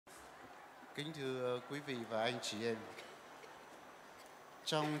Kính thưa quý vị và anh chị em,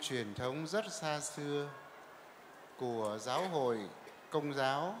 trong truyền thống rất xa xưa của giáo hội Công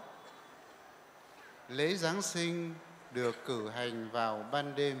giáo, lễ Giáng sinh được cử hành vào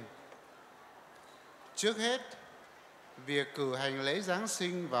ban đêm. Trước hết, việc cử hành lễ Giáng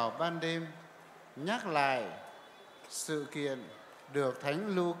sinh vào ban đêm nhắc lại sự kiện được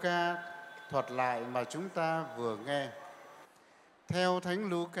Thánh Luca thuật lại mà chúng ta vừa nghe. Theo Thánh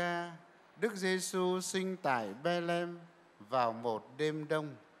Luca, Đức Giêsu sinh tại Bethlehem vào một đêm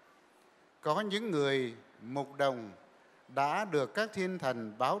đông. Có những người mục đồng đã được các thiên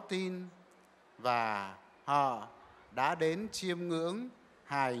thần báo tin và họ đã đến chiêm ngưỡng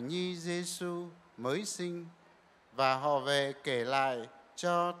hài nhi Giêsu mới sinh, và họ về kể lại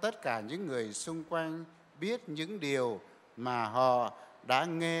cho tất cả những người xung quanh biết những điều mà họ đã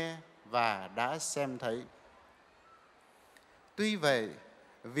nghe và đã xem thấy. Tuy vậy,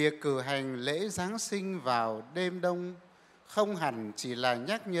 việc cử hành lễ Giáng sinh vào đêm đông không hẳn chỉ là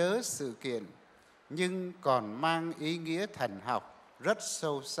nhắc nhớ sự kiện, nhưng còn mang ý nghĩa thần học rất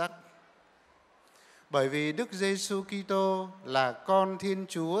sâu sắc. Bởi vì Đức Giêsu Kitô là con Thiên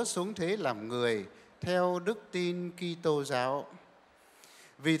Chúa xuống thế làm người theo đức tin Kitô giáo.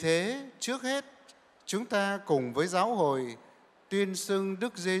 Vì thế, trước hết, chúng ta cùng với giáo hội tuyên xưng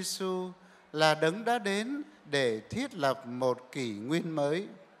Đức Giêsu là đấng đã đến để thiết lập một kỷ nguyên mới.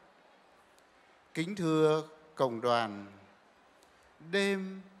 Kính thưa cộng đoàn,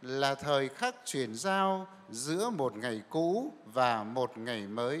 đêm là thời khắc chuyển giao giữa một ngày cũ và một ngày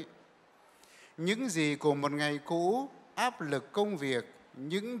mới. Những gì của một ngày cũ, áp lực công việc,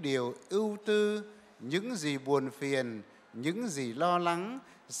 những điều ưu tư, những gì buồn phiền, những gì lo lắng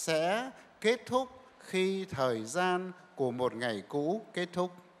sẽ kết thúc khi thời gian của một ngày cũ kết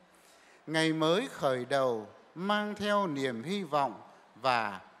thúc. Ngày mới khởi đầu mang theo niềm hy vọng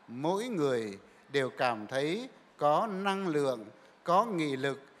và mỗi người đều cảm thấy có năng lượng, có nghị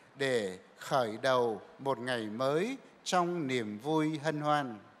lực để khởi đầu một ngày mới trong niềm vui hân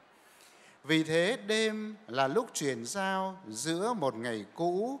hoan. Vì thế đêm là lúc chuyển giao giữa một ngày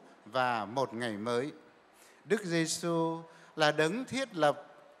cũ và một ngày mới. Đức Giêsu là đấng thiết lập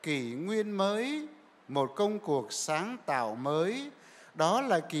kỷ nguyên mới, một công cuộc sáng tạo mới. Đó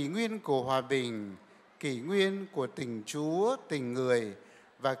là kỷ nguyên của hòa bình, kỷ nguyên của tình Chúa, tình người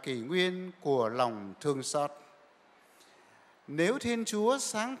và kỷ nguyên của lòng thương xót. Nếu Thiên Chúa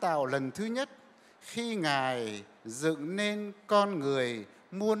sáng tạo lần thứ nhất khi Ngài dựng nên con người,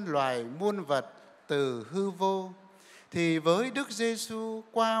 muôn loài, muôn vật từ hư vô, thì với Đức Giêsu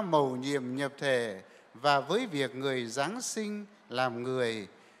qua mầu nhiệm nhập thể và với việc người Giáng sinh làm người,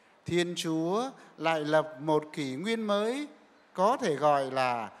 Thiên Chúa lại lập một kỷ nguyên mới, có thể gọi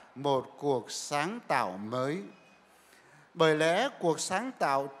là một cuộc sáng tạo mới. Bởi lẽ cuộc sáng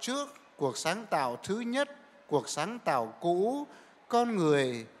tạo trước, cuộc sáng tạo thứ nhất, cuộc sáng tạo cũ, con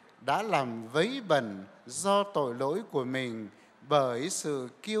người đã làm vấy bẩn do tội lỗi của mình bởi sự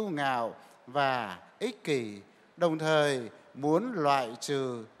kiêu ngạo và ích kỷ, đồng thời muốn loại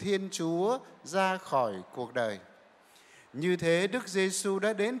trừ Thiên Chúa ra khỏi cuộc đời. Như thế, Đức Giêsu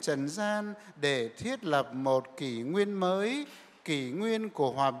đã đến trần gian để thiết lập một kỷ nguyên mới, kỷ nguyên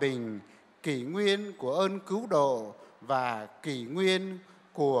của hòa bình, kỷ nguyên của ơn cứu độ và kỷ nguyên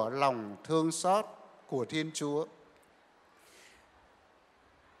của lòng thương xót của Thiên Chúa.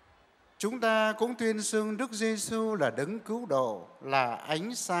 Chúng ta cũng tuyên xưng Đức Giêsu là đấng cứu độ, là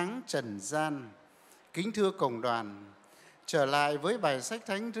ánh sáng trần gian. Kính thưa cộng đoàn, trở lại với bài sách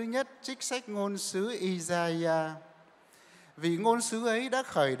thánh thứ nhất, trích sách ngôn sứ Isaiah. Vì ngôn sứ ấy đã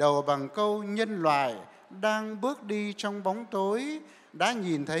khởi đầu bằng câu nhân loại đang bước đi trong bóng tối, đã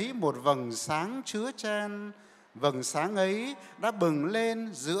nhìn thấy một vầng sáng chứa chan. Vầng sáng ấy đã bừng lên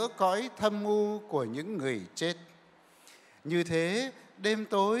giữa cõi thâm u của những người chết. Như thế, đêm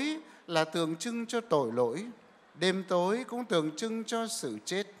tối là tượng trưng cho tội lỗi. Đêm tối cũng tượng trưng cho sự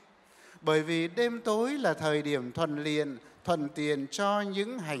chết. Bởi vì đêm tối là thời điểm thuận tiện cho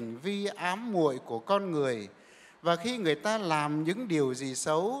những hành vi ám muội của con người. Và khi người ta làm những điều gì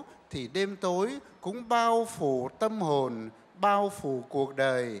xấu thì đêm tối cũng bao phủ tâm hồn, bao phủ cuộc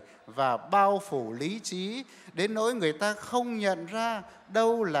đời và bao phủ lý trí, đến nỗi người ta không nhận ra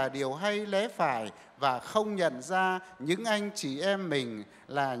đâu là điều hay lẽ phải và không nhận ra những anh chị em mình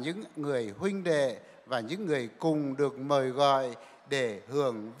là những người huynh đệ và những người cùng được mời gọi để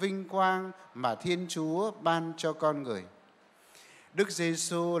hưởng vinh quang mà Thiên Chúa ban cho con người. Đức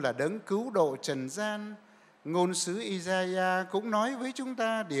Giêsu là đấng cứu độ trần gian. Ngôn sứ Isaiah cũng nói với chúng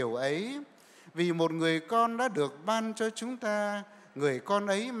ta điều ấy. Vì một người con đã được ban cho chúng ta, người con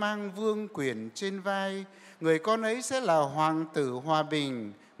ấy mang vương quyền trên vai. Người con ấy sẽ là hoàng tử hòa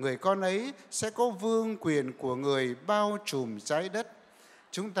bình. người con ấy sẽ có vương quyền của người bao trùm trái đất.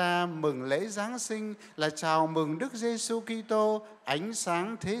 Chúng ta mừng lễ Giáng sinh là chào mừng Đức Giêsu Kitô, ánh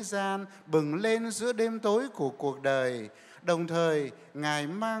sáng thế gian, bừng lên giữa đêm tối của cuộc đời. Đồng thời, Ngài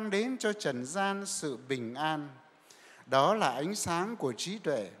mang đến cho trần gian sự bình an. Đó là ánh sáng của trí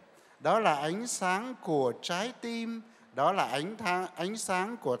tuệ, đó là ánh sáng của trái tim, đó là ánh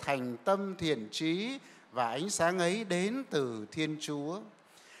sáng của thành tâm thiện trí, và ánh sáng ấy đến từ Thiên Chúa.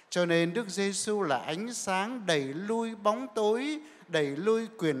 Cho nên Đức Giêsu là ánh sáng đẩy lui bóng tối, đẩy lui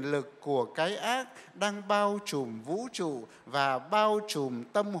quyền lực của cái ác đang bao trùm vũ trụ và bao trùm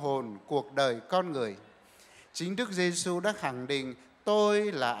tâm hồn cuộc đời con người. Chính Đức Giêsu đã khẳng định: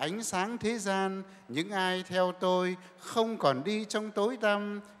 tôi là ánh sáng thế gian, những ai theo tôi không còn đi trong tối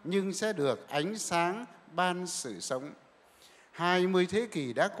tăm nhưng sẽ được ánh sáng ban sự sống. 20 thế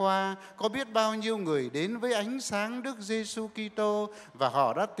kỷ đã qua, có biết bao nhiêu người đến với ánh sáng Đức Giêsu Kitô và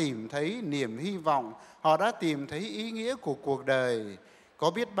họ đã tìm thấy niềm hy vọng, họ đã tìm thấy ý nghĩa của cuộc đời.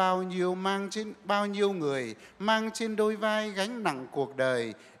 Có biết bao nhiêu người mang trên đôi vai gánh nặng cuộc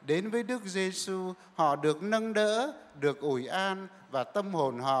đời đến với Đức Giêsu, họ được nâng đỡ, được ủi an và tâm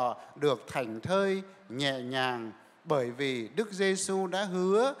hồn họ được thảnh thơi, nhẹ nhàng, bởi vì Đức Giêsu đã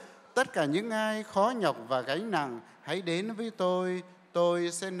hứa: tất cả những ai khó nhọc và gánh nặng, hãy đến với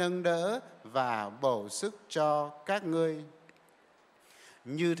tôi sẽ nâng đỡ và bổ sức cho các ngươi.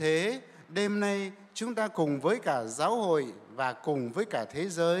 Như thế, đêm nay chúng ta cùng với cả giáo hội và cùng với cả thế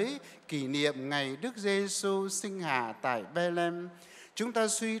giới kỷ niệm ngày Đức Giêsu sinh hạ tại Bethlehem. Chúng ta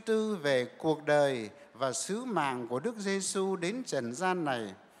suy tư về cuộc đời và sứ mạng của Đức Giêsu đến trần gian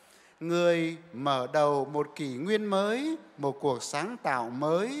này. Người mở đầu một kỷ nguyên mới, một cuộc sáng tạo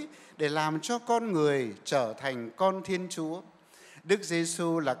mới để làm cho con người trở thành con Thiên Chúa. Đức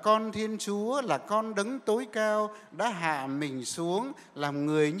Giêsu là con Thiên Chúa, là con đấng tối cao, đã hạ mình xuống làm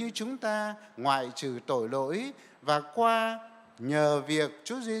người như chúng ta, ngoại trừ tội lỗi, và qua nhờ việc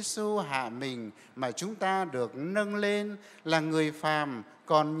Chúa Giêsu hạ mình mà chúng ta được nâng lên là người phàm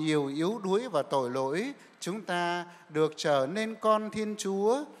còn nhiều yếu đuối và tội lỗi, chúng ta được trở nên con Thiên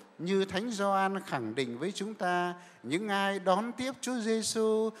Chúa. Như Thánh Gioan khẳng định với chúng ta, những ai đón tiếp Chúa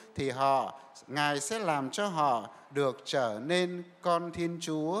Giêsu thì Ngài sẽ làm cho họ được trở nên con Thiên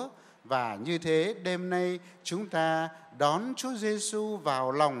Chúa. Và như thế, đêm nay chúng ta đón Chúa Giêsu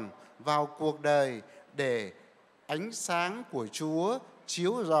vào lòng, vào cuộc đời, để ánh sáng của Chúa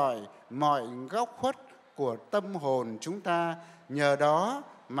chiếu rọi mọi góc khuất của tâm hồn chúng ta. Nhờ đó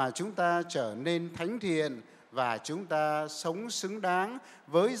mà chúng ta trở nên thánh thiện và chúng ta sống xứng đáng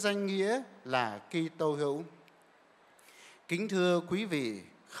với danh nghĩa là Kitô hữu. Kính thưa quý vị,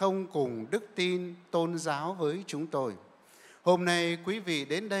 không cùng đức tin tôn giáo với chúng tôi. Hôm nay quý vị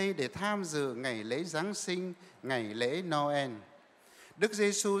đến đây để tham dự ngày lễ Giáng sinh, ngày lễ Noel. Đức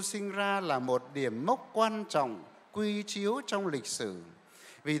Giêsu sinh ra là một điểm mốc quan trọng, quy chiếu trong lịch sử.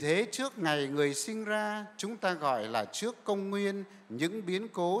 Vì thế trước ngày người sinh ra, chúng ta gọi là trước công nguyên những biến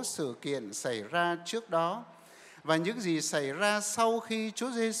cố sự kiện xảy ra trước đó. Và những gì xảy ra sau khi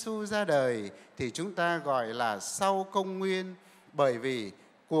Chúa Giêsu ra đời thì chúng ta gọi là sau công nguyên, bởi vì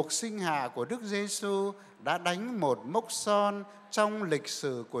cuộc sinh hạ của Đức Giêsu đã đánh một mốc son trong lịch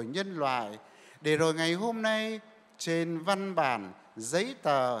sử của nhân loại, để rồi ngày hôm nay trên văn bản, giấy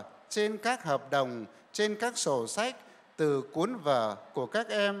tờ, trên các hợp đồng, trên các sổ sách, từ cuốn vở của các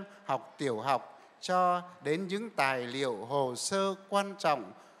em học tiểu học cho đến những tài liệu hồ sơ quan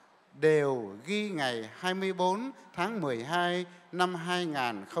trọng đều ghi ngày 24 tháng 12 năm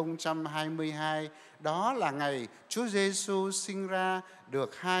 2022. Đó là ngày Chúa Giêsu sinh ra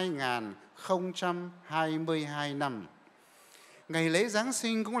được 2022 năm. Ngày lễ Giáng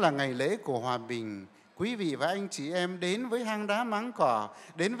sinh cũng là ngày lễ của hòa bình. Quý vị và anh chị em đến với hang đá máng cỏ,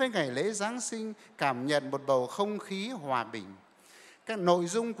 đến với ngày lễ Giáng sinh, cảm nhận một bầu không khí hòa bình. Các nội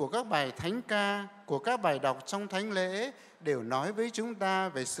dung của các bài thánh ca, của các bài đọc trong thánh lễ đều nói với chúng ta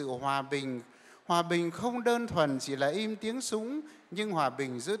về sự hòa bình. Hòa bình không đơn thuần chỉ là im tiếng súng, nhưng hòa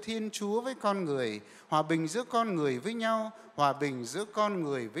bình giữa Thiên Chúa với con người, hòa bình giữa con người với nhau, hòa bình giữa con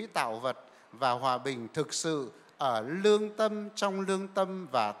người với tạo vật, và hòa bình thực sự ở lương tâm, trong lương tâm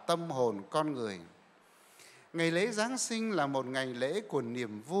và tâm hồn con người. Ngày lễ Giáng sinh là một ngày lễ của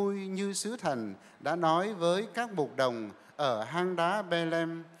niềm vui, như sứ thần đã nói với các mục đồng ở hang đá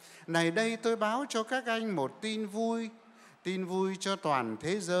Bethlehem. Này đây tôi báo cho các anh một tin vui cho toàn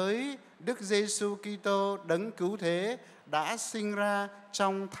thế giới. Đức Giêsu Kitô đấng cứu thế đã sinh ra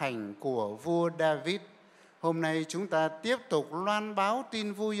trong thành của vua David. Hôm nay chúng ta tiếp tục loan báo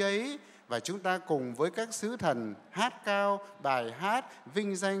tin vui ấy, và chúng ta cùng với các sứ thần hát cao bài hát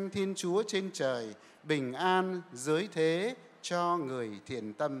vinh danh Thiên Chúa trên trời, bình an dưới thế cho người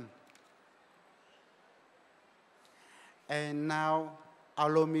thiện tâm. And now,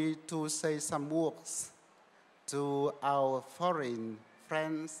 allow me to say some words to our foreign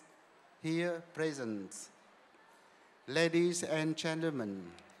friends here present. Ladies and gentlemen,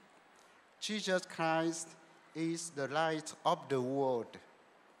 Jesus Christ is the light of the world.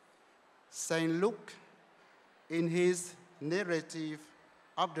 Saint Luke, in his narrative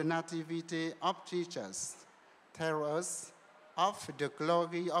of the Nativity of Jesus, tells us of the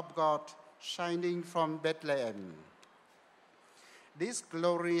glory of God shining from Bethlehem. This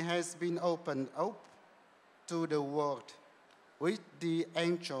glory has been opened up to the world with the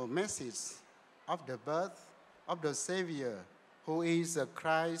angel message of the birth of the Savior, who is the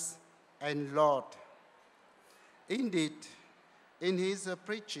Christ and Lord. Indeed, in his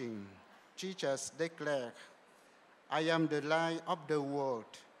preaching, Jesus declared, I am the light of the world.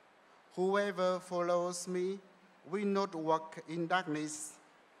 Whoever follows me will not walk in darkness,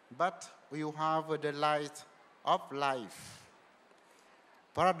 but will have the light of life.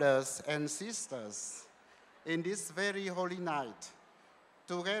 Brothers and sisters, in this very holy night,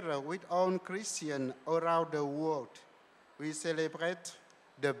 together with all Christians around the world, we celebrate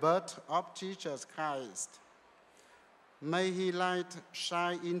the birth of Jesus Christ. May his light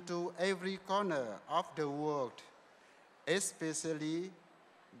shine into every corner of the world, especially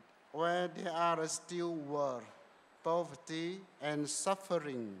where there are still war, poverty, and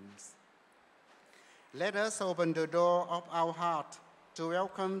sufferings. Let us open the door of our heart to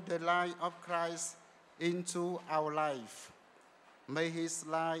welcome the light of Christ into our life. May his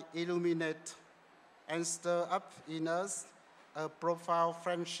light illuminate and stir up in us a profound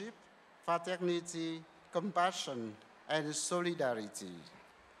friendship, fraternity, compassion, and solidarity.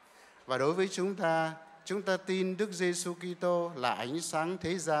 Và đối với chúng ta tin Đức Giêsu Kitô là ánh sáng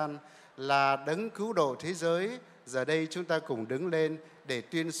thế gian, là đấng cứu độ thế giới. Giờ đây chúng ta cùng đứng lên để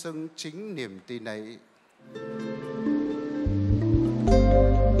tuyên xưng chính niềm tin ấy.